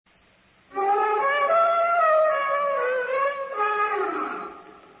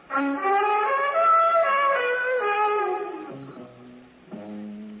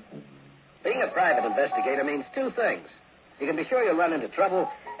investigator means two things. You can be sure you'll run into trouble,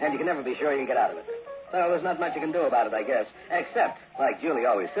 and you can never be sure you can get out of it. Well, there's not much you can do about it, I guess. Except, like Julie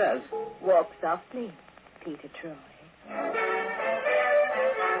always says... Walk softly, Peter Troy.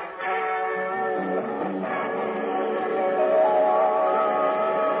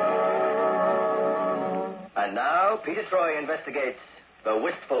 And now, Peter Troy investigates the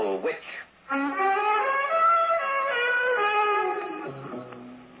Wistful Witch.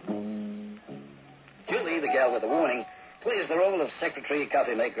 Julie, the gal with the warning, plays the role of secretary,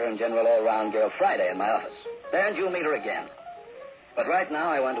 coffee maker, and general all-round girl Friday in my office. And you'll meet her again. But right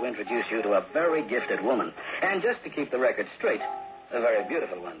now, I want to introduce you to a very gifted woman. And just to keep the record straight, a very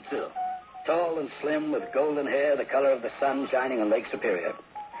beautiful one, too. Tall and slim, with golden hair, the color of the sun shining on Lake Superior.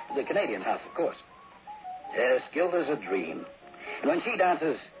 The Canadian half, of course. Yes, Gilda's a dream. And when she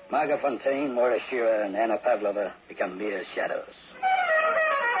dances, Margot Fontaine, Moira Shearer, and Anna Pavlova become mere shadows.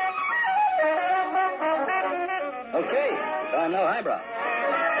 Okay, so I'm no highbrow.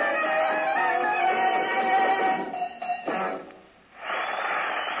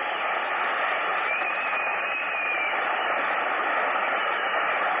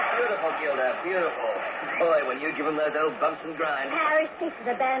 Beautiful, Gilda, beautiful. Boy, when you give him those old bumps and grinds. Harry, speak to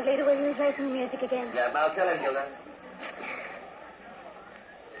the band leader when he's making the music again. Yeah, I'll tell him, Gilda.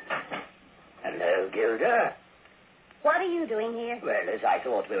 Hello, Gilda. What are you doing here? Well, as I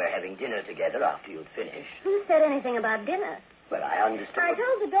thought we were having dinner together after you'd finished. Who said anything about dinner? Well, I understood. I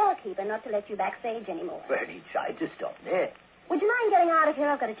told the doorkeeper not to let you backstage anymore. Well, he tried to stop me. Would you mind getting out of here?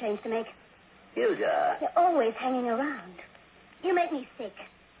 I've got a change to make. Gilda. You're always hanging around. You make me sick.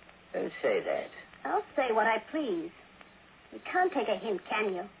 Don't say that. I'll say what I please. You can't take a hint,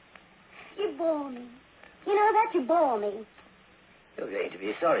 can you? You bore me. You know that? You bore me. You're going to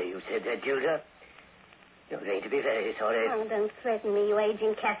be sorry you said that, Gilda. You're going to be very sorry. Oh, don't threaten me, you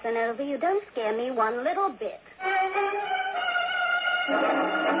aging Casanova. You don't scare me one little bit.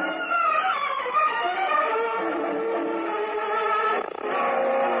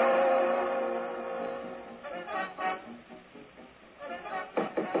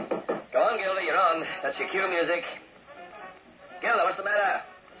 Go on, Gilda, you're on. That's your cue music. Gilda, what's the matter?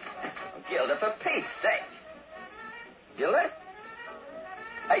 Oh, Gilda, for Pete's sake. Gilda?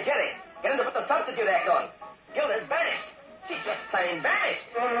 Hey, Jerry, get him to put the substitute act on. Gilda's vanished. She's just plain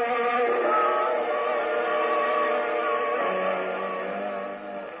vanished.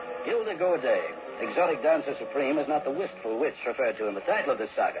 Gilda Gourdet, exotic dancer supreme, is not the wistful witch referred to in the title of this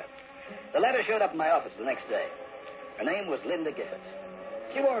saga. The letter showed up in my office the next day. Her name was Linda Gifford.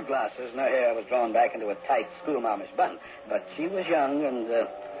 She wore glasses, and her hair was drawn back into a tight schoolmarmish bun. But she was young, and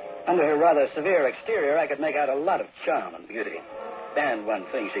under her rather severe exterior, I could make out a lot of charm and beauty. And one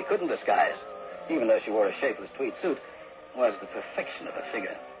thing she couldn't disguise, even though she wore a shapeless tweed suit, was the perfection of her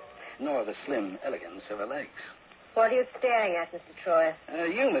figure, nor the slim elegance of her legs. What are you staring at, Mr. Troy?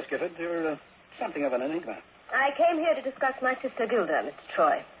 You, Miss Gifford, you're something of an enigma. I came here to discuss my sister Gilda, Mr.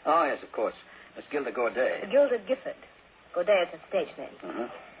 Troy. Oh, yes, of course. Miss Gilda Gourdet. Gilda Gifford. Gourdet is her stage name. Uh-huh.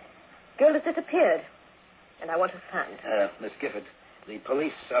 Gilda's disappeared, and I want her found. Miss Gifford, the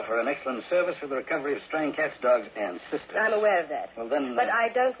police offer an excellent service for the recovery of straying cats, dogs, and sisters. I'm aware of that. Well, then... But I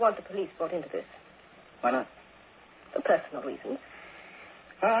don't want the police brought into this. Why not? For personal reasons.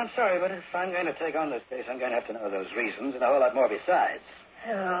 Well, I'm sorry, but if I'm going to take on this case, I'm going to have to know those reasons and a whole lot more besides.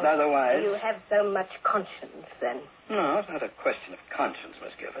 Oh, Otherwise... You have so much conscience, then. No, it's not a question of conscience,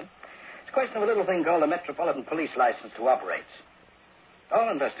 Miss Gifford. It's a question of a little thing called a Metropolitan Police License to Operate. All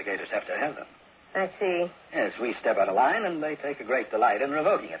investigators have to have them. I see. Yes, we step out of line, and they take a great delight in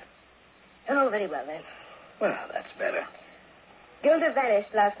revoking it. Oh, very well, then. Well, that's better. Gilda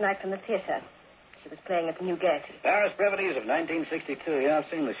vanished last night from the theater. She was playing at the New Gaiety. Paris Brevities of 1962. Yeah, I've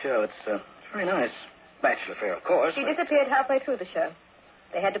seen the show. It's very nice. Bachelor affair, of course. She disappeared halfway through the show.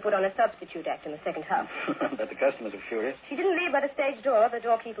 They had to put on a substitute act in the second half. But the customers are furious. She didn't leave by the stage door. The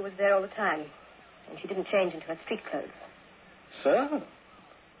doorkeeper was there all the time. And she didn't change into her street clothes. So?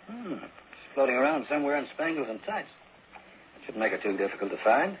 She's floating around somewhere in spangles and tights. It shouldn't make her too difficult to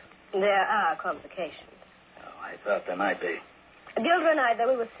find. There are complications. Oh, I thought there might be. Gilda and I,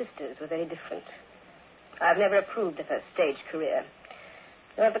 though we were sisters, were very different. I've never approved of her stage career.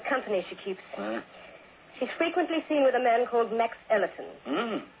 Nor of the company she keeps. She's frequently seen with a man called Max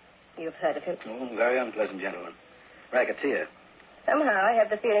Ellerton. You've heard of him? Oh, very unpleasant gentleman. Racketeer. Somehow I have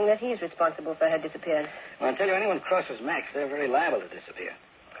the feeling that he's responsible for her disappearance. Well, I tell you, anyone crosses Max, they're very liable to disappear.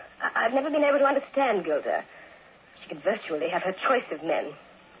 I've never been able to understand Gilda. She could virtually have her choice of men.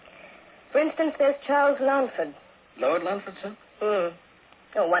 For instance, there's Charles Lanford. Lord Lanford, sir?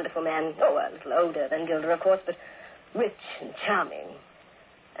 A wonderful man. Oh, a little older than Gilda, of course, but rich and charming.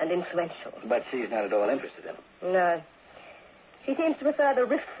 and influential. But she's not at all interested in him. No. She seems to prefer the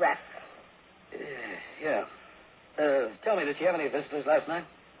riff-raff. Yeah. Tell me, did she have any visitors last night?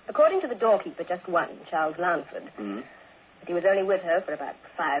 According to the doorkeeper, just one, Charles Lanford. Mm-hmm. But he was only with her for about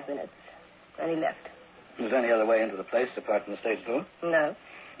 5 minutes. Then he left. Was there any other way into the place apart from the stage door? No.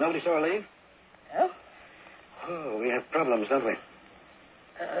 Nobody saw her leave? No. Oh, we have problems, don't we?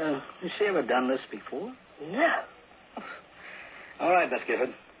 Has she ever done this before? No. All right, Miss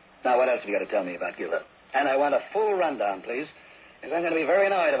Gifford. Now, what else have you got to tell me about Gilda? And I want a full rundown, please. Because I'm going to be very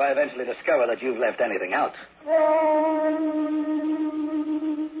annoyed if I eventually discover that you've left anything out.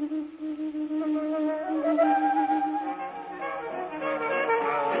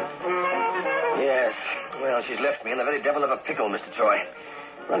 Yes. Well, she's left me in the very devil of a pickle, Mr. Troy.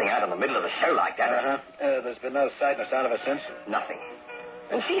 Running out in the middle of a show like that. There's been no sight nor sound of her since? Nothing.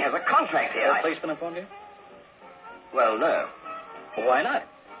 And she has a contract here. Has the policeman informed you? Well, no. Why not?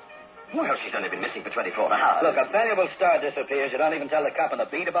 Well, she's only been missing for 24 hours. Look, a valuable star disappears. You don't even tell the cop on the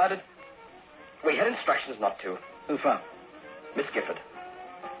beat about it? We had instructions not to. Who from? Miss Gifford.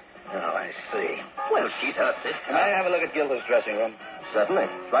 Oh, I see. Well, she's her sister. Can I have a look at Gilda's dressing room? Certainly.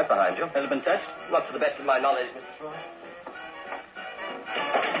 It's right behind you. Has it been touched? Not to the best of my knowledge, Mr. Troy.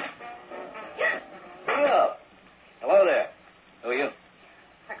 Oh. Hello there. Who are you?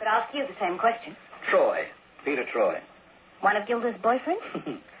 I could ask you the same question. Troy. Peter Troy. One of Gilda's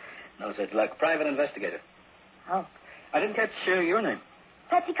boyfriends? No such luck. Private investigator. Oh. I didn't catch your name.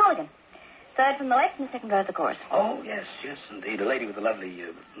 Patsy Colligan. Third from the left and second row of the course. Oh, yes, indeed. A lady with the lovely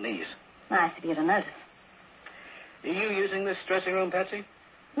knees. Nice of you to notice. Are you using this dressing room, Patsy?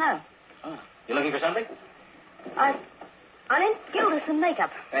 No. Oh. You looking for something? I lent Gilda some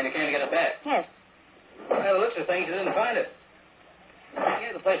makeup. And you came to get it back? Yes. Well, the looks of things, you didn't find it. You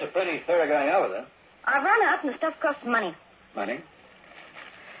gave the place a pretty thorough going over, then. I've run out and the stuff costs money. Money?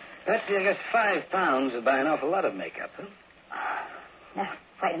 Patsy, I guess £5 would buy an awful lot of makeup, huh? Now,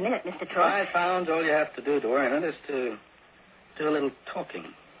 wait a minute, Mr. Troy. £5, all you have to do to earn it is to do a little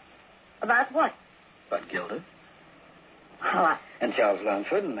talking. About what? About Gilda. Oh, And Charles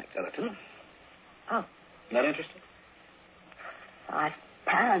Langford and Max Ellerton. Oh. Not interested? £5.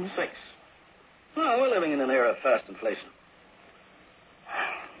 6. Oh, we're living in an era of fast inflation.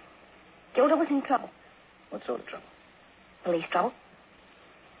 Gilda was in trouble. What sort of trouble? Police trouble.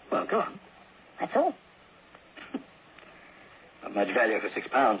 Well, go on. That's all. Not much value for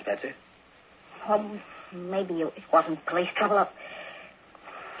 £6, Patsy. Well, maybe it wasn't police trouble. Look,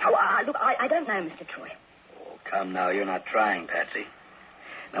 I don't know, Mr. Troy. Oh, come now. You're not trying, Patsy.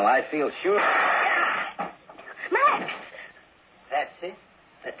 Now, I feel sure... Max! Patsy,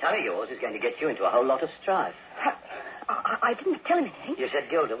 that tongue of yours is going to get you into a whole lot of strife. I didn't tell him anything. You said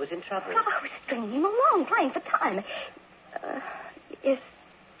Gilda was in trouble. I was stringing him along, playing for time. Is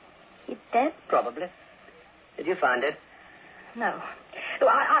he dead? Probably. Did you find it? No. Look,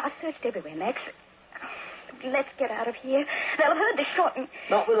 I searched everywhere, Max. Let's get out of here. They'll have heard the shot and...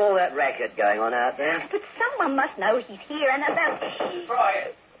 Not with all that racket going on out there. But someone must know he's here and they'll...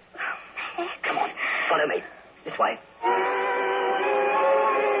 Troy! Oh, Max. Come on. Follow me. This way.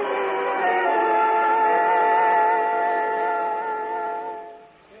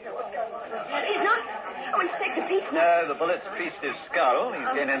 He's not... Oh, Inspector Pete. No, the bullet's pieced his skull. He's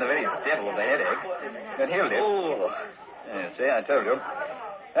getting in the very devil of a headache. But he'll live. Oh. Yeah, see, I told you.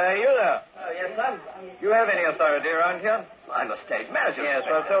 You there. Yes, sir? You have any authority around here? I'm a stage manager. Yes,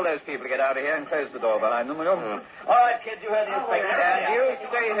 well, tell those people to get out of here and close the door behind them, will you? All right, kids, you heard the inspector. And you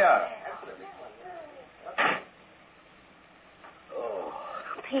stay here. Oh.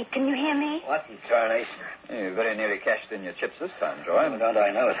 Pete, can you hear me? What in tarnation? You very nearly cashed in your chips this time, Troy. Don't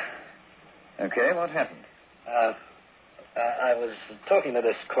I know it? Okay, what happened? I was talking to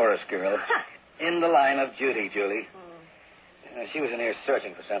this chorus girl. In the line of duty, Julie. She was in here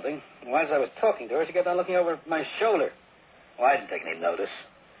searching for something. And while I was talking to her, she kept on looking over my shoulder. Oh, I didn't take any notice.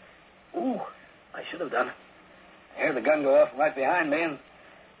 Ooh, I should have done. I heard the gun go off right behind me, and...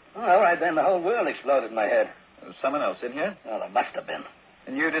 Oh, all right, then the whole world exploded in my head. There was someone else in here? Well, there must have been.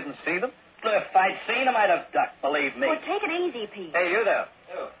 And you didn't see them? If I'd seen them, I'd have ducked, believe me. Well, take it easy, Pete. Hey, you there.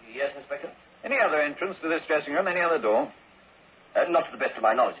 Oh, yes, Inspector? Any other entrance to this dressing room? Any other door? Not to the best of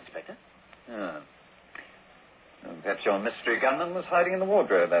my knowledge, Inspector. Ah. Well, perhaps your mystery gunman was hiding in the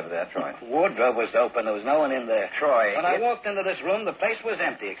wardrobe over there, Troy. The wardrobe was open. There was no one in there. Troy. When I walked into this room, the place was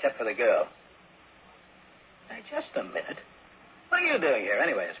empty except for the girl. Hey, just a minute. What are you doing here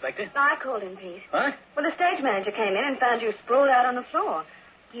anyway, Inspector? I called him, Pete. Huh? Well, the stage manager came in and found you sprawled out on the floor.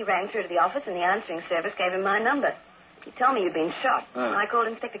 He rang through to the office, and the answering service gave him my number. He told me you'd been shot. Huh. I called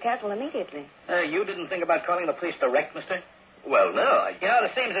Inspector Caswell immediately. You didn't think about calling the police direct, mister? Well, no, You know,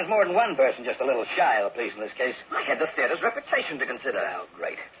 there seems there's more than one person just a little shy of the police in this case. I had the theater's reputation to consider. Oh,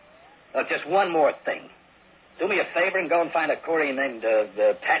 great. Look, just one more thing. Do me a favor and go and find a Corey named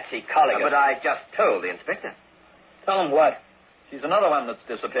Patsy Colligan. But I just told the inspector. Tell him what? She's another one that's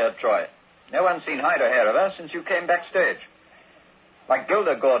disappeared, Troy. No one's seen hide or hair of her since you came backstage. Like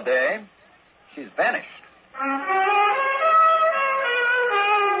Gilda Gourdet, she's vanished.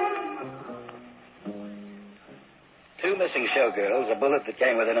 Two missing showgirls, a bullet that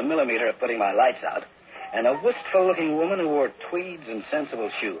came within a millimeter of putting my lights out, and a wistful-looking woman who wore tweeds and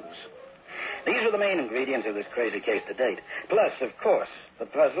sensible shoes. These were the main ingredients of this crazy case to date. Plus, of course, the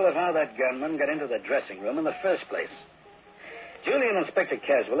puzzle of how that gunman got into the dressing room in the first place. Julie and Inspector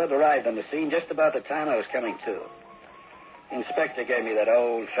Caswell had arrived on the scene just about the time I was coming to. The inspector gave me that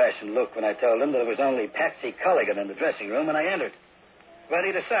old-fashioned look when I told him that there was only Patsy Colligan in the dressing room when I entered. But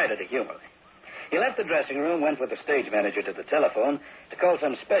he decided to humor me. He left the dressing room, went with the stage manager to the telephone to call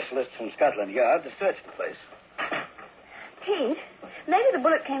some specialists from Scotland Yard to search the place. Pete, maybe the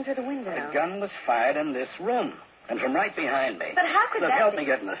bullet came through the window. The gun was fired in this room, and from right behind me. But how could Look, that help be? me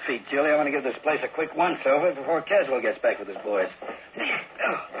get on the feet, Julie. I want to give this place a quick once-over before Caswell gets back with his boys.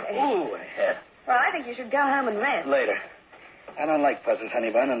 Ooh, my head. Well, I think you should go home and rest. Later. I don't like puzzles, honey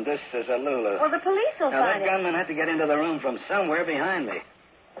bun, and this is a Lulu. Well, the police will Now, find that it. gunman had to get into the room from somewhere behind me.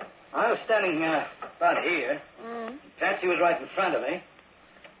 I was standing about here. Patsy was right in front of me.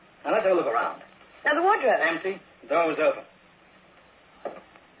 Now, let's have a look around. Now, the wardrobe. Empty. The door was open.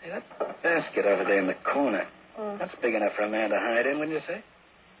 Hey, that basket over there in the corner. That's big enough for a man to hide in, wouldn't you say?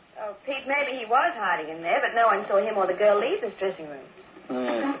 Oh, Pete, maybe he was hiding in there, but no one saw him or the girl leave this dressing room.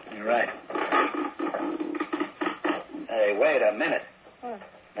 You're right. Hey, wait a minute.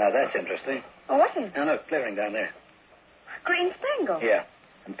 Now, that's interesting. Oh, what's it? Now, look, clearing down there. Green spangle. Yeah.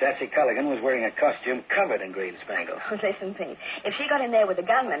 And Patsy Colligan was wearing a costume covered in green spangle. Oh, listen, Pete. If she got in there with the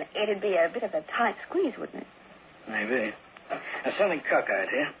gunman, it'd be a bit of a tight squeeze, wouldn't it? Maybe. There's something cockeyed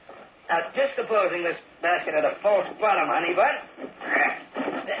here. Now, just supposing this basket had a false bottom, honey bun.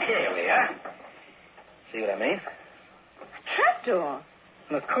 Here we are. See what I mean? A trapdoor.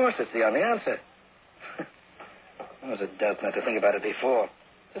 Well, of course it's the only answer. I was a dope not to think about it before.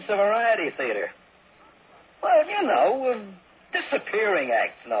 It's a variety theater. Well, you know, disappearing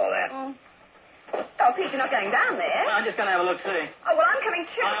acts and all that. Oh, Pete, you're not going down there. I'm just going to have a look-see. Oh, well, I'm coming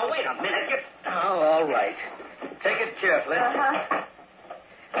too. Oh, wait a minute. Oh, all right. Take it carefully. Uh-huh.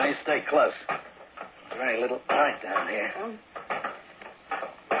 Now, you stay close. There's very little light down here.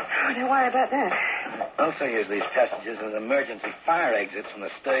 Oh, don't worry about that. Also use these passages as emergency fire exits from the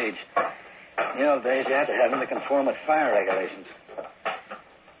stage. In the old days, you had to have them to conform with fire regulations.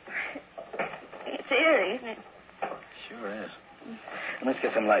 It's eerie, isn't it? Sure is. And let's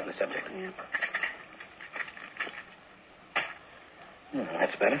get some light in the subject. Yeah.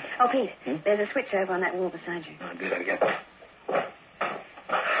 That's better. Oh, Pete, there's a switch over on that wall beside you. I'll do that again.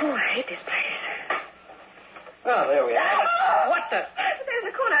 Oh, I hate this place. Oh, there we are. Oh! What the? There's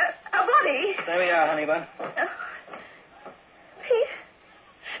the corner. A body. There we are, honey bun. Oh. Pete,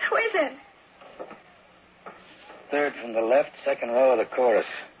 where's it? Third from the left, second row of the chorus.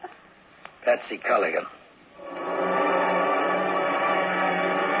 Patsy Colligan.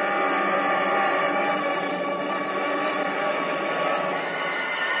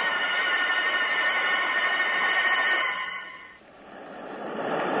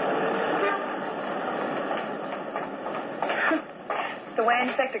 The way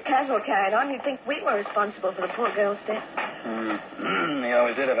Inspector Caswell carried on, you'd think we were responsible for the poor girl's death. He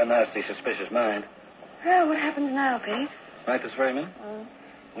always did have a nasty, suspicious mind. Well, what happens now, Pete? Right this very minute?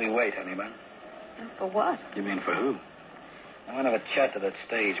 We wait, honey bun. For what? You mean for who? I want to have a chat to that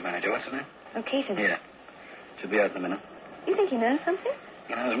stage manager. What's his name? Oh, Keaton. Yeah. Should be out in a minute. You think he knows something?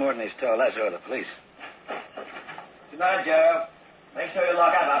 He knows more than he's told us or the police. Good night, Joe. Make sure you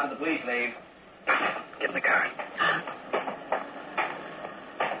lock up after the police leave. Get in the car.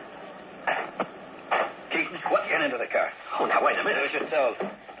 Keaton, get into the car. Oh, now, wait a minute. Do as you're told.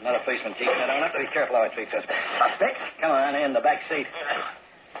 I'm not a policeman, Keaton. I don't have to be careful how I treat suspects. Suspects? Come on, in the back seat.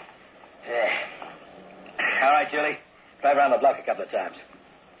 Yeah. All right, Julie. Drive around the block a couple of times.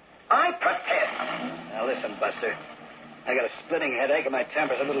 I protest. Now, listen, Buster. I got a splitting headache and my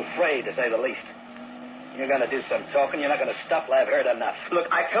temper's a little frayed, to say the least. You're going to do some talking. You're not going to stop till I've heard enough. Look,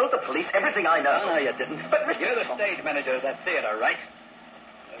 I told the police everything I know. No, you didn't. But, Mr. You're the stage manager of that theater, right?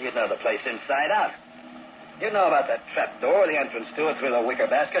 You know the place inside out. You know about that trap door, the entrance to it through the wicker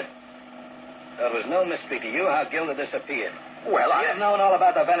basket. There was no mystery to you how Gilda disappeared. Well, You've known all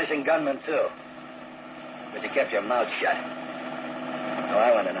about the vanishing gunman, too. But you kept your mouth shut. Oh, I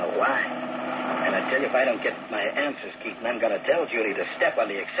want to know why. And And I tell you, if I don't get my answers, Keaton, I'm going to tell Julie to step on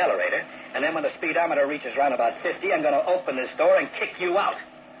the accelerator, and then when the speedometer reaches around about 50, I'm going to open this door and kick you out.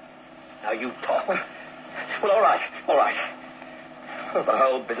 Now, you talk. Well, all right. Well, the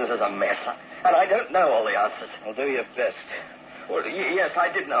whole business is a mess, and I don't know all the answers. Well, do your best. Well, yes,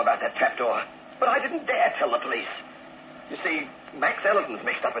 I did know about that trapdoor, but I didn't dare tell the police. You see, Max Ellerton's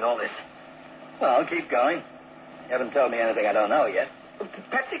mixed up in all this. Well, keep going. You haven't told me anything I don't know yet.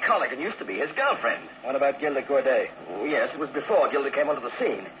 Patsy Colligan used to be his girlfriend. What about Gilda Corday? Oh, yes, it was before Gilda came onto the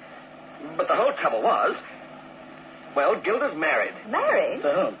scene. But the whole trouble was, well, Gilda's married. Married?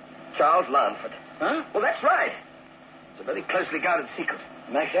 To whom? Charles Lanford. Huh? Well, that's right. It's a very closely guarded secret.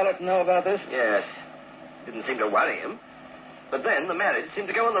 Max Ellerton know about this? Yes. Didn't seem to worry him. But then the marriage seemed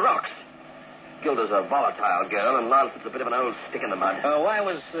to go on the rocks. Gilda's a volatile girl, and Lanford's a bit of an old stick in the mud. Why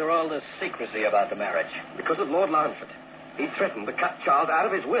was there all this secrecy about the marriage? Because of Lord Lanford. He threatened to cut Charles out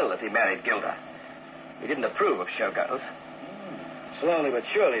of his will if he married Gilda. He didn't approve of showgirls. Slowly but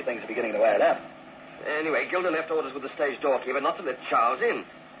surely, things are beginning to add up. Anyway, Gilda left orders with the stage doorkeeper not to let Charles in.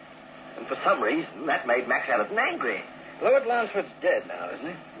 And for some reason, that made Max Ellerton angry. Lord Lansford's dead now, isn't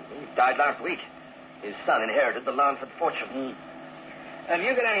he? He died last week. His son inherited the Lanford fortune. Have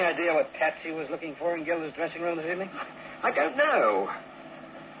you got any idea what Patsy was looking for in Gilda's dressing room this evening? I don't know.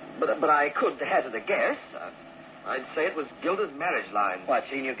 But I could hazard a guess. I'd say it was Gilda's marriage line. What,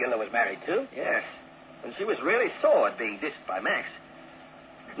 she knew Gilda was married, too? Yes. And she was really sore at being dissed by Max.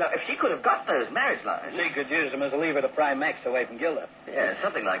 Now, if she could have got those marriage lines... She could use them as a lever to pry Max away from Gilda. Yeah,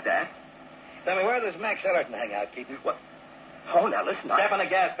 something like that. Tell me, where does Max Ellerton hang out, Keaton? What? Oh, now, listen. Step on the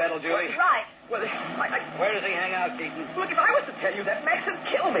gas pedal, Julie. Right. Well, Where does he hang out, Keaton? Look, if I was to tell you that, Max would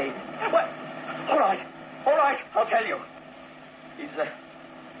kill me. What? All right, I'll tell you.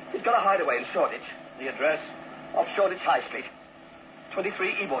 He's got a hideaway in Shoreditch. The address? Off Shoreditch High Street.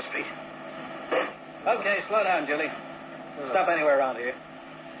 23 Ebor Street. Okay, slow down, Julie. Stop anywhere around here.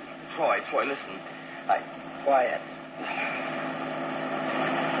 Troy, listen. Quiet.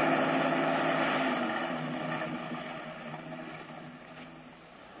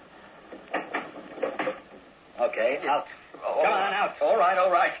 Okay, out. Come on, out. All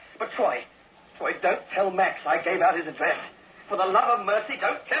right. But Troy, don't tell Max I gave out his address. For the love of mercy,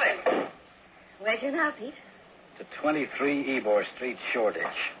 don't tell him. Where's you now, Pete? To 23 Ebor Street, Shoreditch.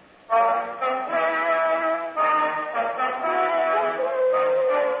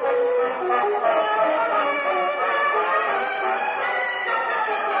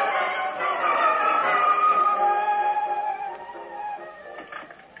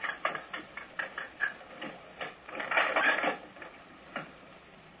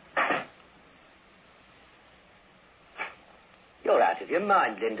 You're out of your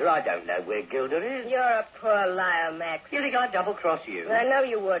mind, Linda. I don't know where Gilda is. You're a poor liar, Max. You think I'd double-cross you? I know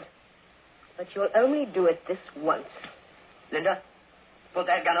you would. But you'll only do it this once. Linda, put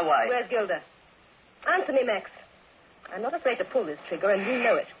that gun away. Where's Gilda? Answer me, Max. I'm not afraid to pull this trigger, and you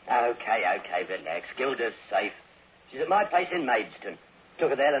know it. Okay, relax. Gilda's safe. She's at my place in Maidstone. Took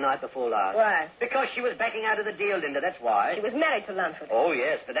her there the night before last. Why? Because she was backing out of the deal, Linda, that's why. She was married to Lanford. Oh,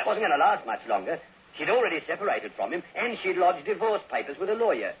 yes, but that wasn't going to last much longer. She'd already separated from him, and she'd lodged divorce papers with a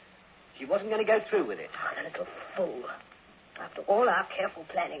lawyer. She wasn't going to go through with it. Oh, the little fool. After all our careful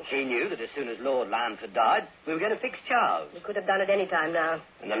planning. She knew that as soon as Lord Lanford died, we were going to fix Charles. We could have done it any time now.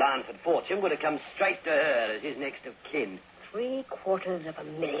 And the Lanford fortune would have come straight to her as his next of kin.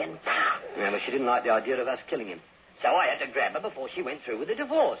 £750,000. Yeah, but she didn't like the idea of us killing him. So I had to grab her before she went through with the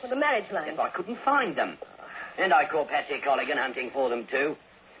divorce. For the marriage line. If I couldn't find them. And I caught Patsy Colligan hunting for them, too.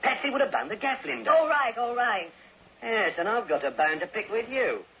 Patsy would have done the gaff, Linda. All right. Yes, and I've got a bone to pick with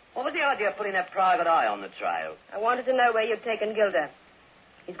you. What was the idea of putting that private eye on the trail? I wanted to know where you'd taken Gilda.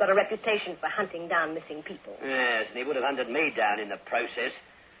 He's got a reputation for hunting down missing people. Yes, and he would have hunted me down in the process.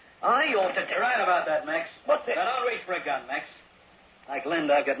 I ought to... You're right about that, Max. What's it? Now, don't reach for a gun, Max. Like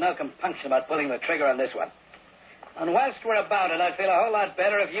Linda, I've got no compunction about pulling the trigger on this one. And whilst we're about it, I'd feel a whole lot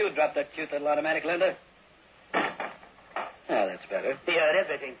better if you dropped that cute little automatic, Linda. Yeah, that's better. He heard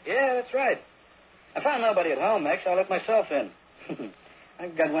everything. Yeah, that's right. I found nobody at home, Max. I let myself in.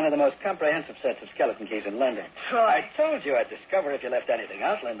 I've got one of the most comprehensive sets of skeleton keys in London. Troy. I told you I'd discover if you left anything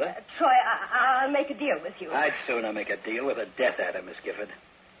out, Linda. Troy, I'll make a deal with you. I'd sooner make a deal with a death adder, Miss Gifford.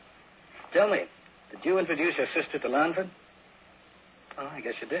 Tell me, did you introduce your sister to Lanford? Oh, I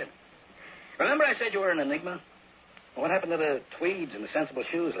guess you did. Remember I said you were an enigma? What happened to the tweeds and the sensible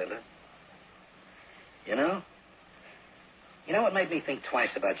shoes, Linda? You know what made me think twice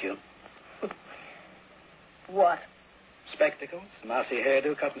about you? What? Spectacles, mousy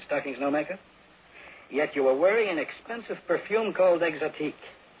hairdo, cotton stockings, no makeup. Yet you were wearing an expensive perfume called Exotique.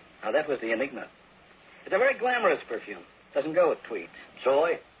 Now, that was the enigma. It's a very glamorous perfume. Doesn't go with tweeds.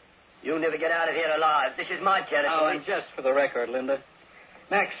 Troy, you'll never get out of here alive. This is my Oh, territory. and just for the record, Linda,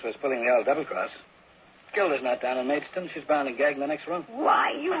 Max was pulling the old double-cross. Gilda's not down in Maidstone. She's bound and gagged in the next room.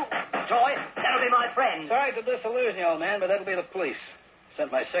 Why, you... Troy, that'll be my friend. Sorry to disillusion you, old man, but that'll be the police.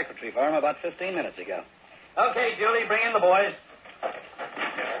 Sent my secretary for him about 15 minutes ago. Okay, Julie, bring in the boys.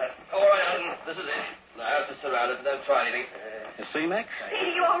 All right, Alan, this is it. The house is surrounded. Don't try anything. You see, Max?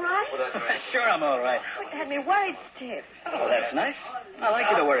 Peter, you all right? Well, that's right. Sure, I'm all right. Oh, you had me worried, Steve. Oh, that's nice. I like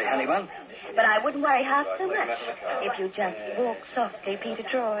you to worry, honey bun. But I wouldn't worry half so much if you just walk softly, Peter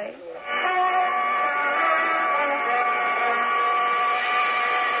Troy.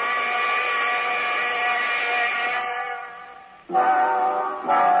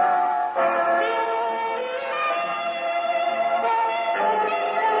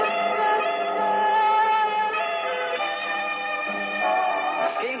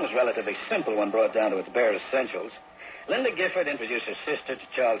 Relatively simple when brought down to its bare essentials. Linda Gifford introduced her sister to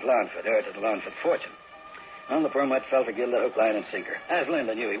Charles Lawnford, heir to the Lawnford fortune. And the permit fell for Gilda hook, line, and sinker, as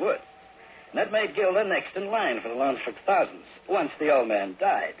Linda knew he would. And that made Gilda next in line for the Lawnford thousands, once the old man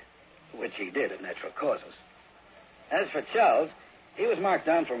died, which he did of natural causes. As for Charles, he was marked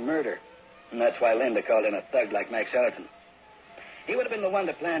down for murder, and that's why Linda called in a thug like Max Ellerton. He would have been the one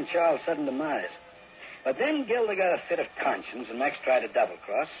to plan Charles' sudden demise. But then Gilda got a fit of conscience, and Max tried to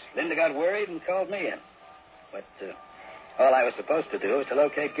double-cross. Linda got worried and called me in. But all I was supposed to do was to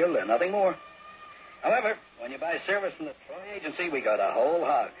locate Gilda, nothing more. However, when you buy service from the Troy agency, we got a whole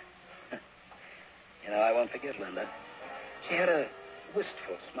hog. I won't forget Linda. She had a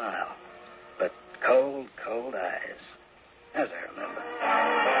wistful smile, but cold, cold eyes, as I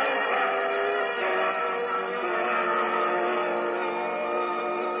remember.